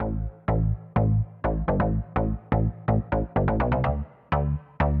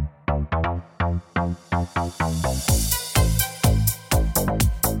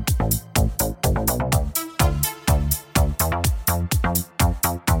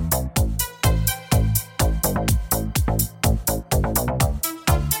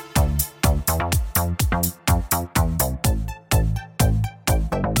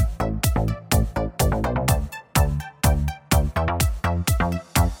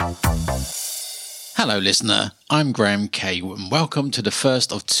Hello listener, I'm Graham Kay and welcome to the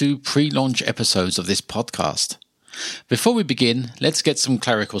first of two pre-launch episodes of this podcast. Before we begin, let's get some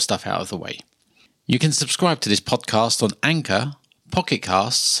clerical stuff out of the way. You can subscribe to this podcast on Anchor, Pocket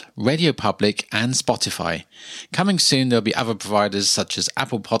Casts, Radio Public and Spotify. Coming soon there'll be other providers such as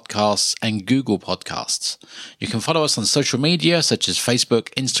Apple Podcasts and Google Podcasts. You can follow us on social media such as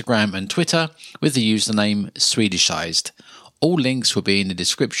Facebook, Instagram and Twitter with the username Swedishized. All links will be in the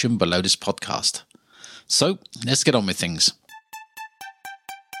description below this podcast. So, let's get on with things.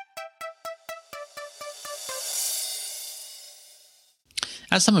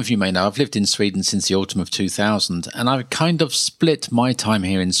 As some of you may know, I've lived in Sweden since the autumn of 2000, and I've kind of split my time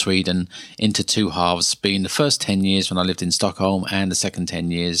here in Sweden into two halves, being the first 10 years when I lived in Stockholm and the second 10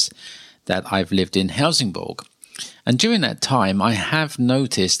 years that I've lived in Helsingborg. And during that time, I have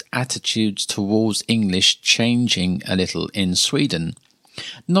noticed attitudes towards English changing a little in Sweden.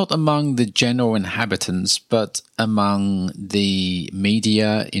 Not among the general inhabitants, but among the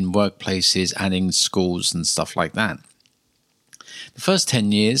media, in workplaces and in schools and stuff like that. The first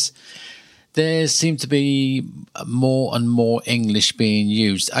 10 years, there seemed to be more and more English being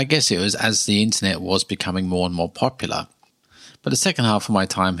used. I guess it was as the internet was becoming more and more popular. But the second half of my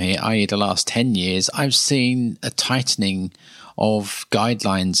time here, i.e. the last 10 years, I've seen a tightening of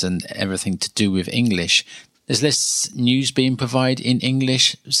guidelines and everything to do with English. There's less news being provided in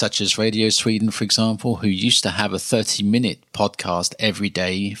English, such as Radio Sweden, for example, who used to have a 30-minute podcast every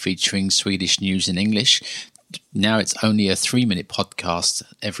day featuring Swedish news in English. Now it's only a 3-minute podcast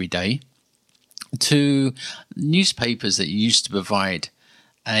every day. To newspapers that used to provide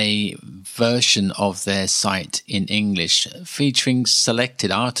a version of their site in English featuring selected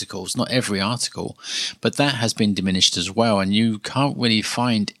articles, not every article, but that has been diminished as well, and you can't really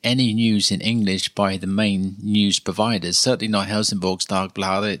find any news in English by the main news providers, certainly not Helsingborgs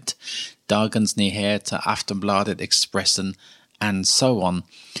Dagbladet, Dagens Nyheter, Aftonbladet, Expressen and so on.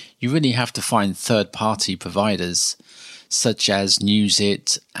 You really have to find third-party providers such as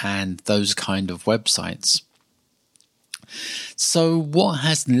Newsit and those kind of websites. So what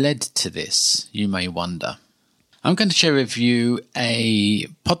has led to this, you may wonder? I'm going to share with you a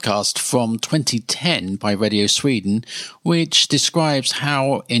podcast from 2010 by Radio Sweden, which describes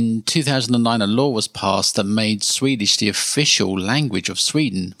how in 2009 a law was passed that made Swedish the official language of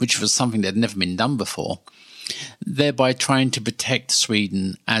Sweden, which was something that had never been done before, thereby trying to protect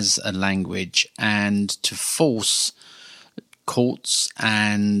Sweden as a language and to force courts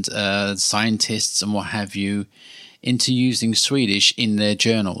and scientists and what have you into using Swedish in their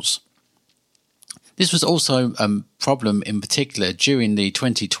journals. This was also a problem in particular during the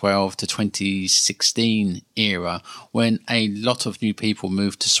 2012 to 2016 era, when a lot of new people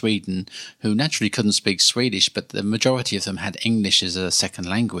moved to Sweden who naturally couldn't speak Swedish, but the majority of them had English as a second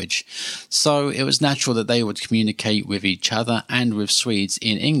language. So it was natural that they would communicate with each other and with Swedes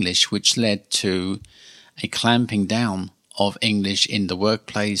in English, which led to a clamping down of English in the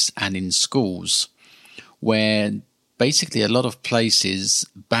workplace and in schools, where basically a lot of places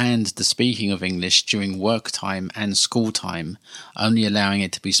banned the speaking of English during work time and school time, only allowing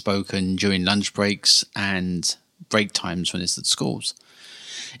it to be spoken during lunch breaks and break times when it's at schools.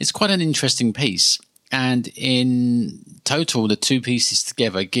 It's quite an interesting piece, and in total the two pieces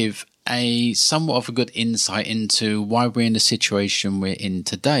together give a somewhat of a good insight into why we're in the situation we're in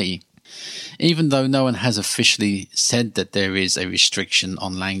today. Even though no one has officially said that there is a restriction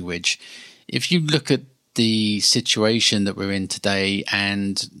on language, if you look at the situation that we're in today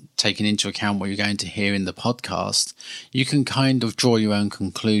and taking into account what you're going to hear in the podcast, you can kind of draw your own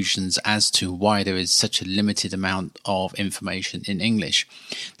conclusions as to why there is such a limited amount of information in English.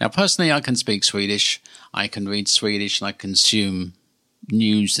 Now, personally, I can speak Swedish, I can read Swedish, and I consume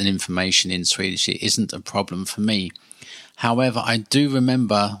news and information in Swedish. It isn't a problem for me. However, I do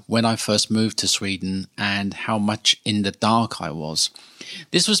remember when I first moved to Sweden and how much in the dark I was.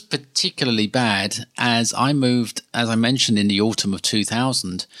 This was particularly bad as I moved, as I mentioned, in the autumn of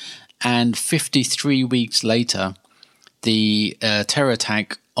 2000, and 53 weeks later, the terror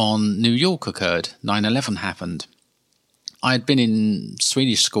attack on New York occurred. 9/11 happened. I had been in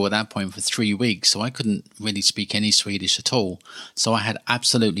Swedish school at that point for 3 weeks, so I couldn't really speak any Swedish at all. So I had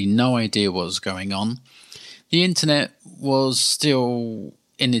absolutely no idea what was going on. The internet was still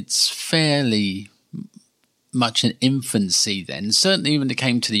in its fairly much in infancy then, certainly when it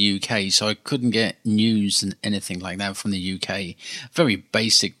came to the UK, so I couldn't get news and anything like that from the UK. Very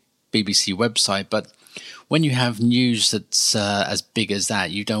basic BBC website, but when you have news that's as big as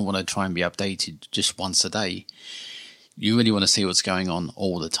that, you don't want to try and be updated just once a day. You really want to see what's going on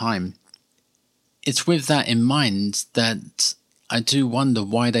all the time. It's with that in mind that I do wonder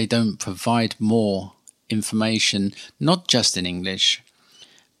why they don't provide more information, not just in English,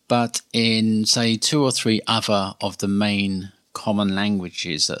 but in, say, 2 or 3 other of the main common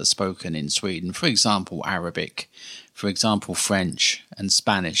languages that are spoken in Sweden. For example, Arabic, for example, French and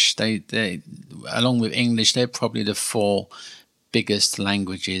Spanish. They along with English, they're probably the 4 biggest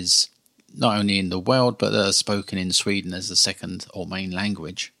languages, not only in the world, but that are spoken in Sweden as the second or main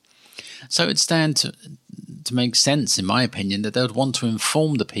language. So it stands to make sense, in my opinion, that they would want to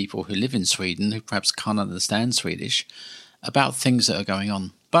inform the people who live in Sweden, who perhaps can't understand Swedish, about things that are going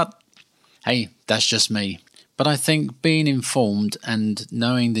on. But, hey, that's just me. But I think being informed and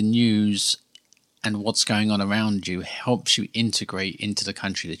knowing the news and what's going on around you helps you integrate into the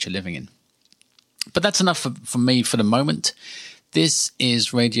country that you're living in. But that's enough for me for the moment. This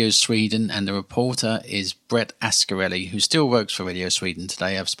is Radio Sweden, and the reporter is Brett Ascarelli, who still works for Radio Sweden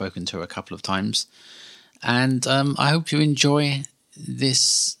today. I've spoken to her a couple of times. And I hope you enjoy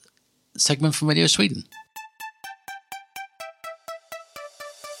this segment from Radio Sweden.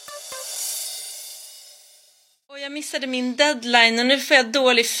 Och jag missade min deadline och nu får jag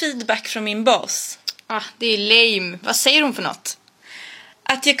dålig feedback från min boss. Det är lame. Vad säger hon för något?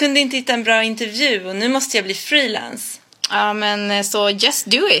 Att jag kunde inte hitta en bra intervju och nu måste jag bli freelance. Men så just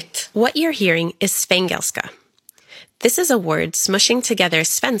do it. What you're hearing is svengelska. This is a word smushing together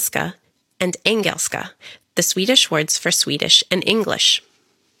svenska and engelska, the Swedish words for Swedish and English.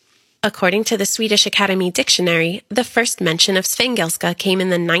 According to the Swedish Academy Dictionary, the first mention of svengelska came in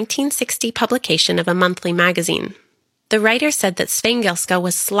the 1960 publication of a monthly magazine. The writer said that svengelska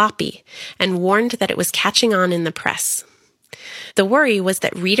was sloppy and warned that it was catching on in the press. The worry was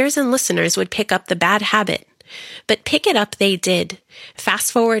that readers and listeners would pick up the bad habit. But pick it up they did.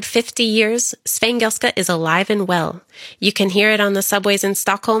 Fast forward 50 years, svengelska is alive and well. You can hear it on the subways in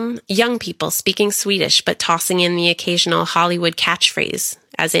Stockholm, young people speaking Swedish but tossing in the occasional Hollywood catchphrase,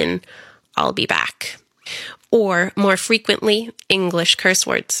 as in, I'll be back. Or, more frequently, English curse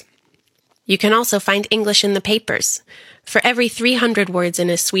words. You can also find English in the papers. For every 300 words in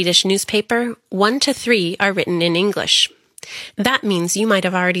a Swedish newspaper, 1 to 3 are written in English. That means you might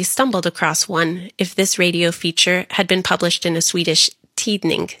have already stumbled across one if this radio feature had been published in a Swedish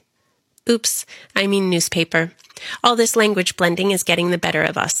tidning. Oops, I mean newspaper. All this language blending is getting the better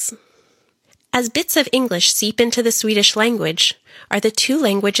of us. As bits of English seep into the Swedish language, are the 2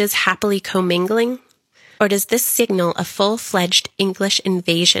 languages happily commingling? Or does this signal a full-fledged English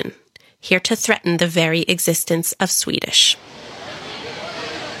invasion, here to threaten the very existence of Swedish?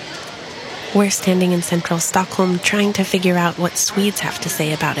 We're standing in central Stockholm trying to figure out what Swedes have to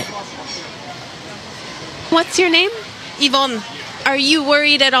say about it. What's your name? Yvonne. Are you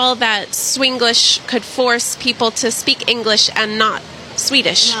worried at all that Swinglish could force people to speak English and not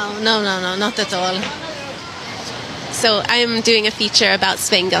Swedish? No, not at all. So I'm doing a feature about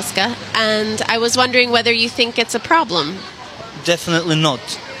svengelska, and I was wondering whether you think it's a problem. Definitely not.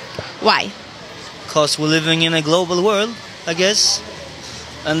 Why? Because we're living in a global world, I guess.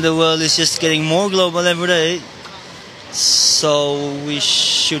 And the world is just getting more global every day. So we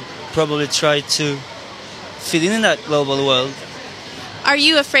should probably try to fit in that global world. Are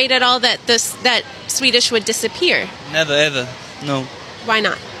you afraid at all that that Swedish would disappear? Never, ever. No. Why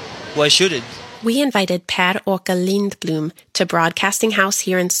not? Why should it? We invited Per-Åke Lindblom to Broadcasting House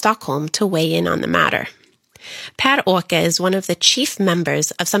here in Stockholm to weigh in on the matter. Per-Åke is one of the chief members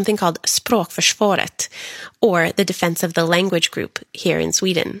of something called Språkförsvaret, or the Defense of the Language group here in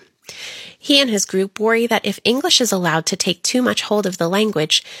Sweden. He and his group worry that if English is allowed to take too much hold of the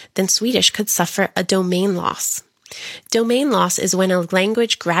language, then Swedish could suffer a domain loss. Domain loss is when a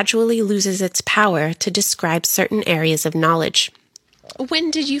language gradually loses its power to describe certain areas of knowledge. When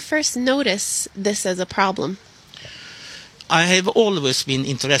did you first notice this as a problem? I have always been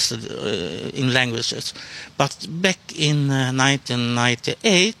interested in languages, but back in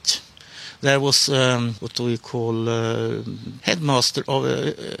 1998, there was what we call headmaster of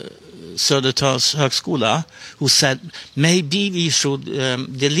Södertörns högskola, who said maybe we should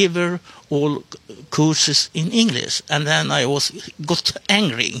deliver all courses in English, and then I got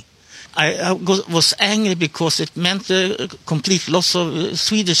angry. I was angry because it meant a complete loss of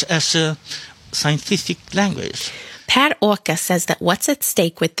Swedish as a scientific language. Per-Åke says that what's at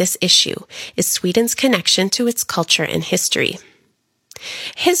stake with this issue is Sweden's connection to its culture and history.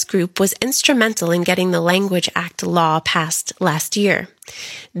 His group was instrumental in getting the Language Act law passed last year.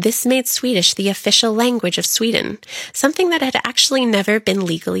 This made Swedish the official language of Sweden, something that had actually never been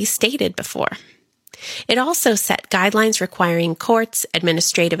legally stated before. It also set guidelines requiring courts,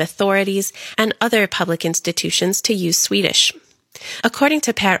 administrative authorities, and other public institutions to use Swedish. According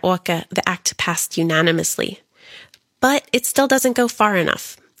to Per-Åke, the act passed unanimously. But it still doesn't go far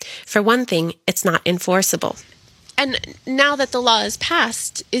enough. For one thing, it's not enforceable. And now that the law is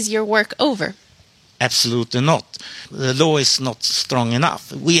passed, is your work over? Absolutely not. The law is not strong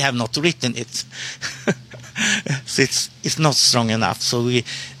enough. We have not written it. So it's not strong enough. So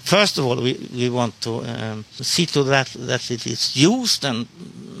first of all, we want to see to that it is used and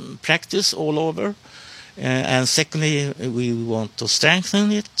practiced all over. And secondly, we want to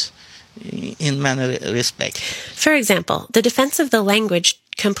strengthen it in many respects. For example, the Defense of the Language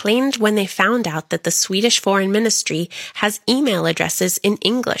complained when they found out that the Swedish Foreign Ministry has email addresses in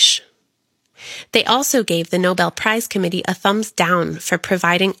English. They also gave the Nobel Prize Committee a thumbs down for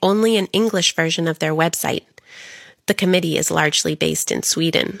providing only an English version of their website. The committee is largely based in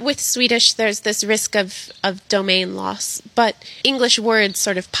Sweden. With Swedish, there's this risk of domain loss, but English words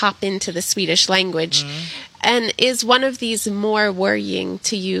sort of pop into the Swedish language. And is one of these more worrying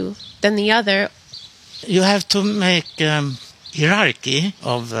to you than the other? You have to make hierarchy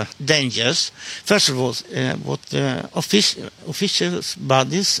of dangers. First of all, what official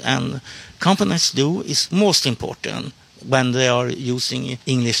bodies and companies do is most important when they are using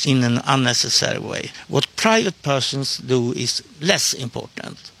English in an unnecessary way. What private persons do is less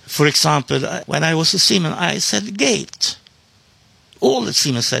important. For example, when I was a seaman, I said gate. All the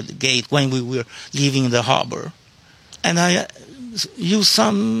seamen said gate when we were leaving the harbor. And I used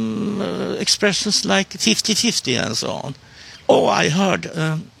some expressions like 50-50 and so on. Oh, I heard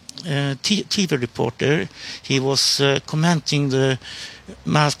a TV reporter, he was commenting the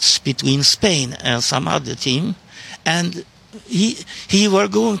match between Spain and some other team, and he were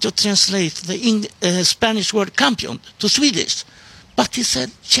going to translate the Spanish word campeón to Swedish, but he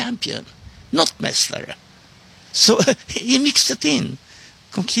said champion, not mästare. So he mixed it in,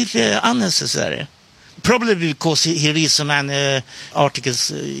 completely unnecessary. Probably because he reads so many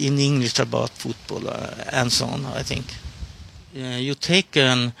articles in English about football and so on, I think. You take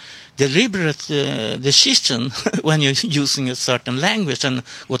a deliberate decision when you're using a certain language and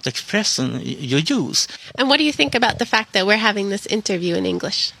what expression you use. And what do you think about the fact that we're having this interview in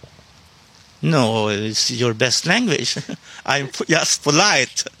English? No, it's your best language. I'm just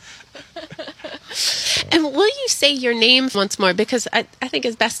polite. And will you say your name once more? Because I think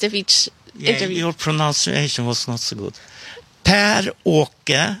it's best if each interview... Your pronunciation was not so good.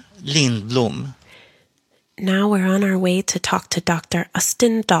 Per-Åke Lindblom. Now we're on our way to talk to Dr.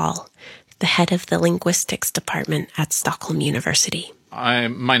 Östen Dahl, the head of the linguistics department at Stockholm University.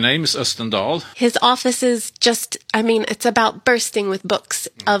 My name is Östen Dahl. His office is just, it's about bursting with books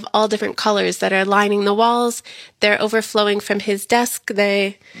of all different colors that are lining the walls. They're overflowing from his desk.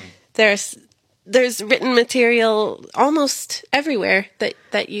 There's written material almost everywhere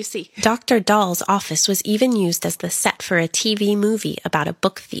that you see. Dr. Dahl's office was even used as the set for a TV movie about a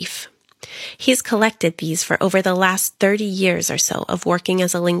book thief. He's collected these for over the last 30 years or so of working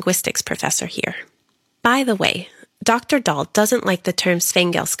as a linguistics professor here. By the way, Dr. Dahl doesn't like the term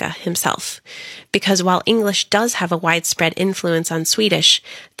svengelska himself, because while English does have a widespread influence on Swedish,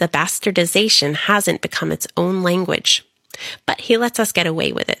 the bastardization hasn't become its own language. But he lets us get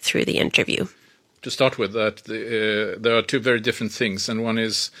away with it through the interview. To start with, there are two very different things, and one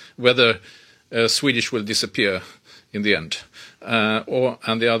is whether Swedish will disappear in the end,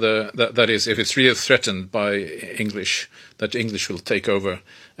 and the other, that is, if it's really threatened by English, that English will take over.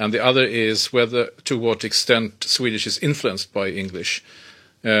 And the other is to what extent Swedish is influenced by English,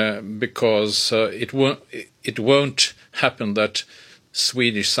 because it won't happen that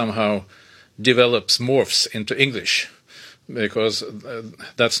Swedish somehow morphs into English, because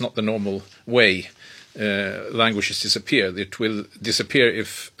that's not the normal way languages disappear. It will disappear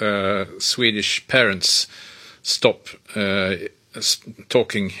if Swedish parents stop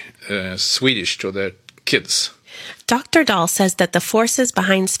talking Swedish to their kids. Dr. Dahl says that the forces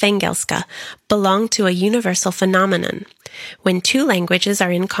behind svengelska belong to a universal phenomenon. When two languages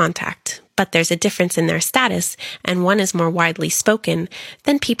are in contact, but there's a difference in their status, and one is more widely spoken,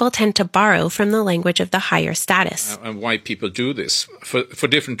 then people tend to borrow from the language of the higher status. And why people do this? For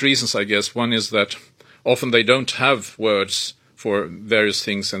different reasons, I guess. One is that often they don't have words for various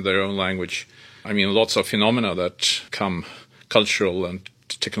things in their own language. Lots of phenomena that come, cultural and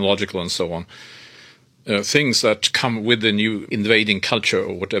technological and so on, things that come with the new invading culture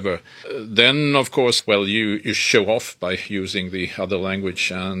or whatever. Then, of course, you show off by using the other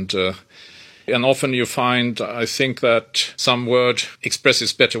language, and often you find, I think, that some word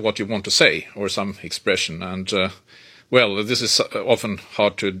expresses better what you want to say, or some expression, and this is often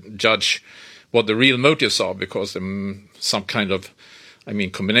hard to judge what the real motives are, because some kind of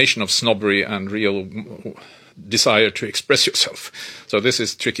combination of snobbery and real desire to express yourself. So this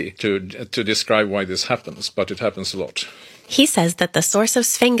is tricky to describe why this happens, but it happens a lot. He says that the source of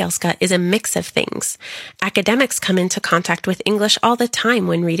Svengelska is a mix of things. Academics come into contact with English all the time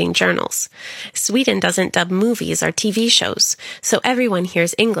when reading journals. Sweden doesn't dub movies or TV shows, so everyone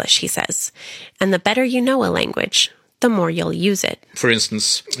hears English, he says. And the better you know a language, the more you'll use it. For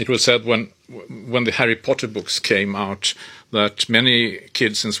instance, it was said when the Harry Potter books came out that many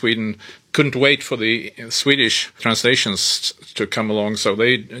kids in Sweden couldn't wait for the Swedish translations to come along, so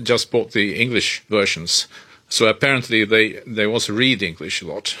they just bought the English versions. So apparently they also read English a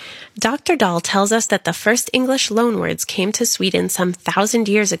lot. Dr. Dahl tells us that the first English loanwords came to Sweden some 1,000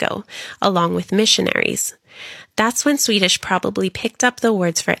 years ago, along with missionaries. That's when Swedish probably picked up the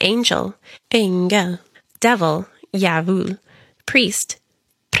words for angel, ängel, devil, djävul, priest,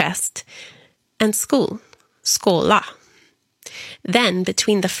 präst, and school, skola. Then,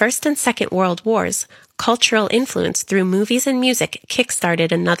 between the First and Second World Wars, cultural influence through movies and music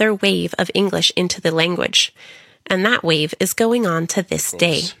kick-started another wave of English into the language. And that wave is going on to this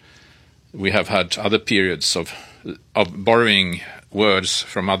day. We have had other periods of borrowing words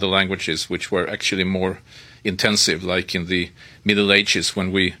from other languages which were actually more intensive, like in the Middle Ages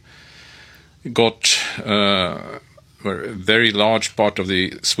when we got a very large part of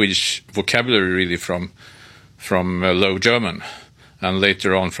the Swedish vocabulary really from Low German, and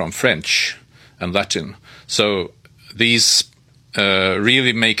later on from French and Latin. So these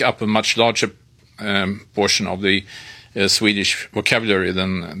really make up a much larger portion of the Swedish vocabulary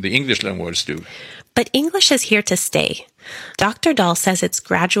than the English loanwords do. But English is here to stay. Dr. Dahl says it's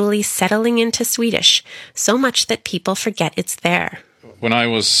gradually settling into Swedish, so much that people forget it's there. When I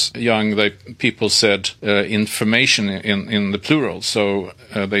was young, people said information in the plural, so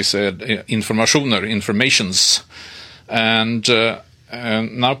they said informationer, informations, and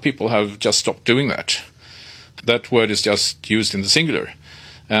now people have just stopped doing that. That word is just used in the singular,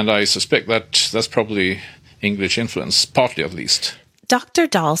 and I suspect that that's probably English influence, partly at least. Dr.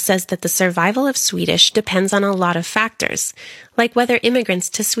 Dahl says that the survival of Swedish depends on a lot of factors, like whether immigrants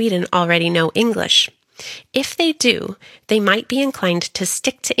to Sweden already know English. If they do, they might be inclined to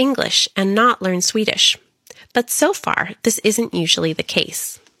stick to English and not learn Swedish. But so far, this isn't usually the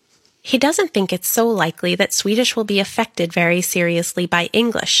case. He doesn't think it's so likely that Swedish will be affected very seriously by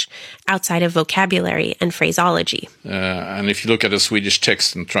English, outside of vocabulary and phraseology. And if you look at a Swedish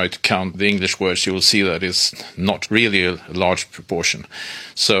text and try to count the English words, you will see that it's not really a large proportion.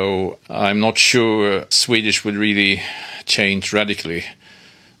 So I'm not sure Swedish will really change radically.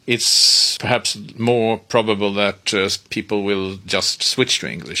 It's perhaps more probable that people will just switch to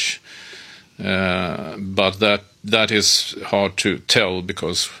English. But that is hard to tell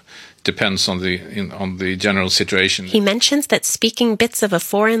because it depends on the general situation. He mentions that speaking bits of a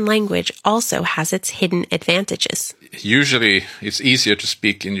foreign language also has its hidden advantages. Usually it's easier to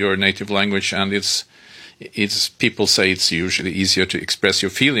speak in your native language, and it's people say it's usually easier to express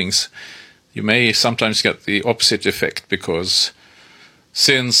your feelings. You may sometimes get the opposite effect because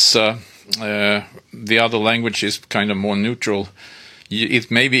since the other language is kind of more neutral,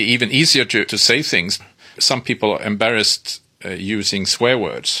 it may be even easier to say things. Some people are embarrassed using swear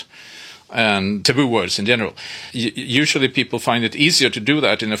words and taboo words in general. Usually people find it easier to do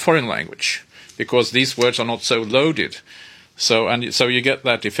that in a foreign language because these words are not so loaded. So you get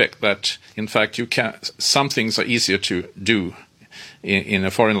that effect that, in fact, some things are easier to do in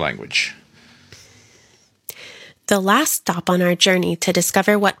a foreign language. The last stop on our journey to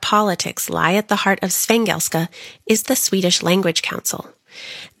discover what politics lie at the heart of Svengelska is the Swedish Language Council.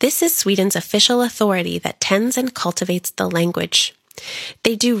 This is Sweden's official authority that tends and cultivates the language.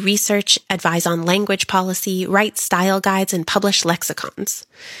 They do research, advise on language policy, write style guides, and publish lexicons.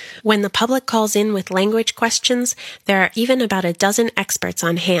 When the public calls in with language questions, there are even about a dozen experts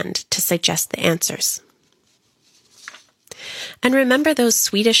on hand to suggest the answers. And remember those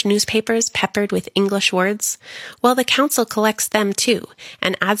Swedish newspapers peppered with English words? Well, the council collects them too,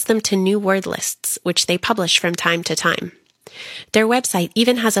 and adds them to new word lists, which they publish from time to time. Their website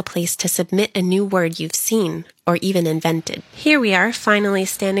even has a place to submit a new word you've seen or even invented. Here we are, finally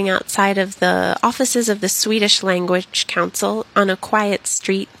standing outside of the offices of the Swedish Language Council on a quiet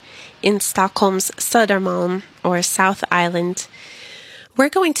street in Stockholm's Södermalm, or South Island. We're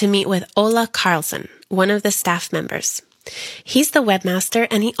going to meet with Ola Karlsson, one of the staff members. He's the webmaster,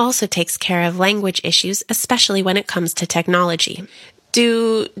 and he also takes care of language issues, especially when it comes to technology.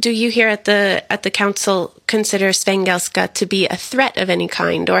 Do you here at the council consider Svengelska to be a threat of any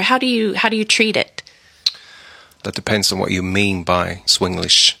kind, or how do you treat it? That depends on what you mean by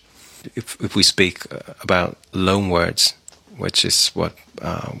Swenglish. If we speak about loanwords, which is what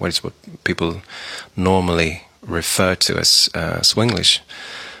people normally refer to as Swinglish,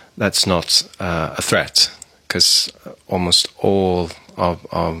 that's not a threat, because almost all of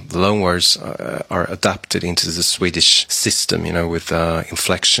the loanwords are adapted into the Swedish system, with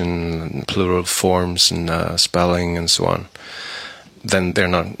inflection and plural forms and spelling and so on. Then they're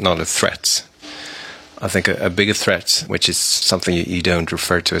not a threat. I think a bigger threat, which is something you don't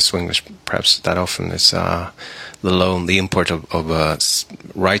refer to as Swinglish perhaps that often, is the import of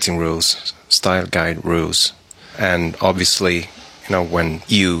writing rules, style guide rules. And obviously, when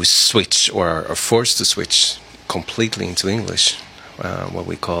you switch or are forced to switch completely into English, what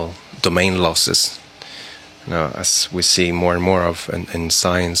we call domain losses, as we see more and more of in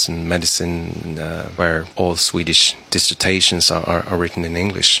science and medicine, where all Swedish dissertations are written in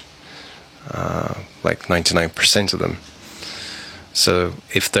English. Like 99% of them. So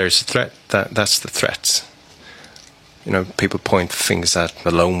if there's a threat, that's the threat. People point fingers at the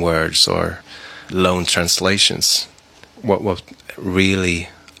loan words or loan translations. What really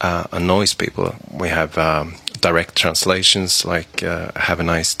annoys people, we have direct translations like have a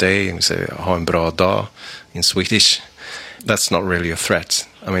nice day, and we say ha en bra dag in Swedish. That's not really a threat.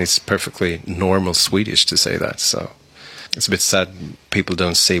 I mean, it's perfectly normal Swedish to say that, so it's a bit sad people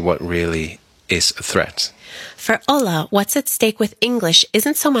don't see what really is a threat. For Ola, what's at stake with English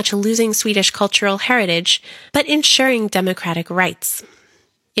isn't so much losing Swedish cultural heritage, but ensuring democratic rights.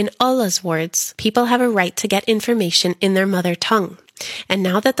 In Ola's words, people have a right to get information in their mother tongue. And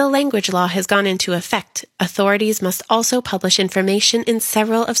now that the language law has gone into effect, authorities must also publish information in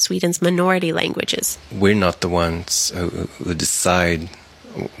several of Sweden's minority languages. We're not the ones who decide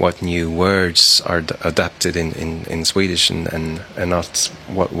what new words are adapted in Swedish and not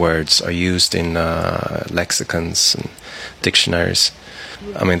what words are used in lexicons and dictionaries.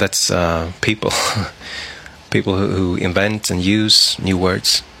 I mean, that's people. People who invent and use new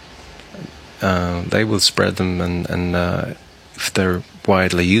words. They will spread them, and if they're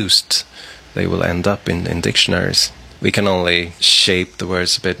widely used, they will end up in dictionaries. We can only shape the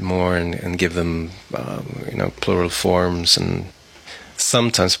words a bit more and give them, plural forms, and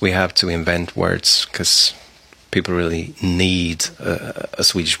sometimes we have to invent words because people really need a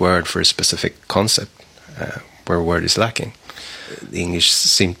Swedish word for a specific concept where a word is lacking. The English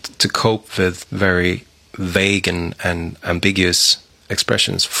seem to cope with very vague and ambiguous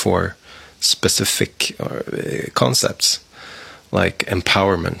expressions for specific concepts, like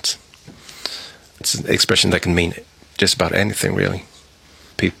empowerment. It's an expression that can mean just about anything, really.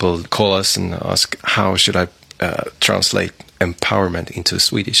 People call us and ask, how should I translate empowerment into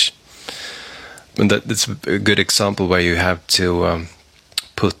Swedish? And that's a good example where you have to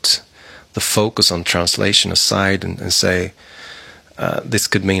put the focus on translation aside and say, this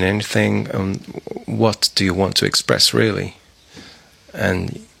could mean anything. What do you want to express, really?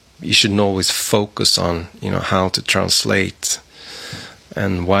 And you shouldn't always focus on, how to translate.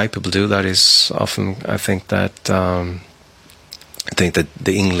 And why people do that is often, I think that the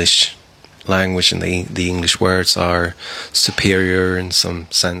English language and the English words are superior in some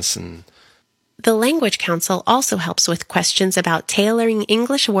sense. And the Language Council also helps with questions about tailoring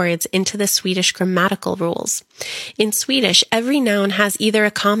English words into the Swedish grammatical rules. In Swedish, every noun has either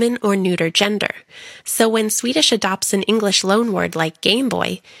a common or neuter gender. So when Swedish adopts an English loanword like Game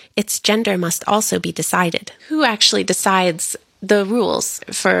Boy, its gender must also be decided. Who actually decides the rules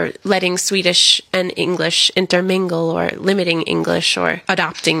for letting Swedish and English intermingle, or limiting English or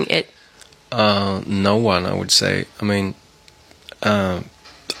adopting it? No one, I would say. I mean,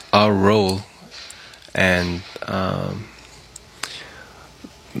 our role and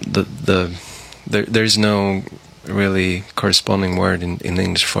there's no really corresponding word in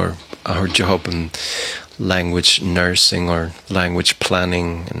English for our job in language nursing or language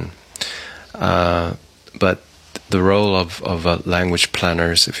planning, and but the role of language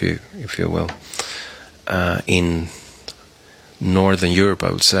planners, if you will, in Northern Europe,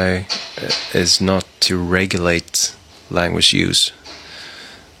 I would say, is not to regulate language use,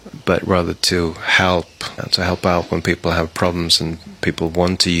 but rather to help out when people have problems and people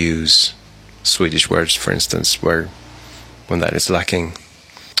want to use Swedish words, for instance, when that is lacking.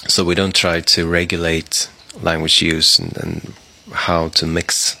 So we don't try to regulate language use and how to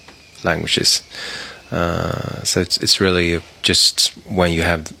mix languages. So it's really just when you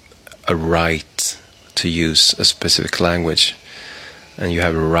have a right to use a specific language, and you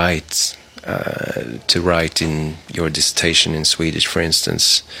have a right to write in your dissertation in Swedish, for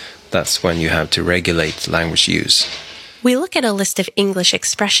instance, that's when you have to regulate language use. We look at a list of English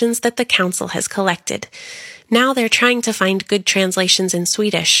expressions that the Council has collected. Now they're trying to find good translations in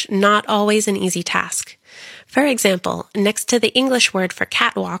Swedish, not always an easy task. For example, next to the English word for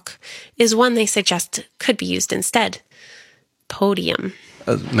catwalk is one they suggest could be used instead. Podium.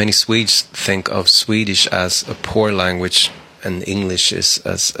 Many Swedes think of Swedish as a poor language and English is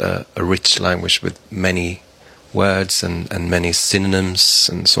as a rich language with many words and many synonyms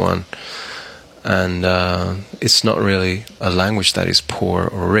and so on. And it's not really a language that is poor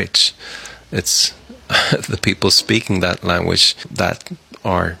or rich. It's the people speaking that language that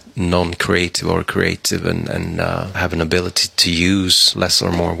are non-creative or creative and have an ability to use less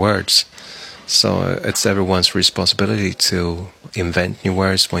or more words. So it's everyone's responsibility to invent new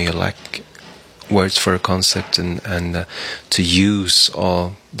words when you lack words for a concept and to use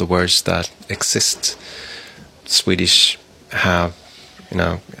all the words that exist. Swedish have,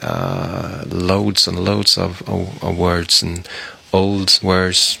 loads and loads of words and old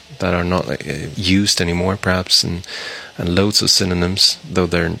words that are not used anymore, perhaps, and loads of synonyms, though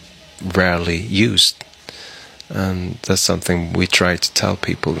they're rarely used. And that's something we try to tell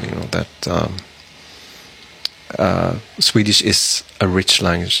people, that Swedish is a rich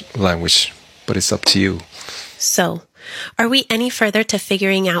language, but it's up to you. So, are we any further to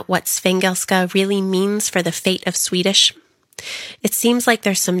figuring out what svengelska really means for the fate of Swedish? It seems like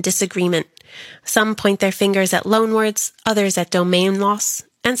there's some disagreement. Some point their fingers at loanwords, others at domain loss,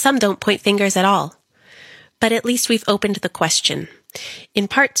 and some don't point fingers at all. But at least we've opened the question. In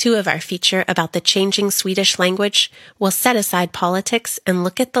part 2 of our feature about the changing Swedish language, we'll set aside politics and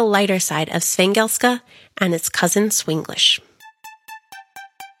look at the lighter side of svengelska and its cousin Swinglish.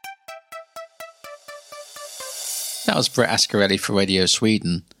 That was Brett Ascarelli for Radio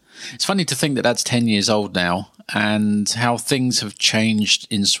Sweden. It's funny to think that that's 10 years old now, and how things have changed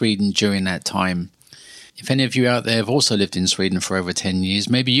in Sweden during that time. If any of you out there have also lived in Sweden for over 10 years,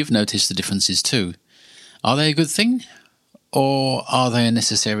 maybe you've noticed the differences too. Are they a good thing? Or are they a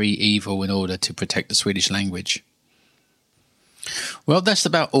necessary evil in order to protect the Swedish language? Well, that's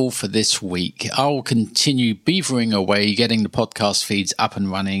about all for this week. I'll continue beavering away, getting the podcast feeds up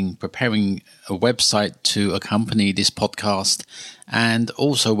and running, preparing a website to accompany this podcast, and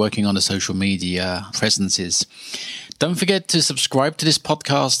also working on the social media presences. Don't forget to subscribe to this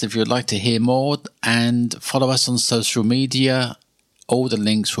podcast if you'd like to hear more, and follow us on social media. All the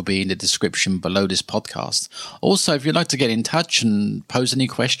links will be in the description below this podcast. Also, if you'd like to get in touch and pose any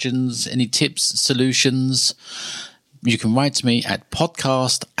questions, any tips, solutions, you can write to me at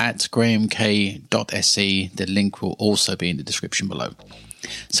podcast@grahamk.se. The link will also be in the description below.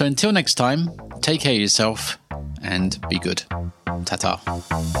 So until next time, take care of yourself and be good. Ta-ta.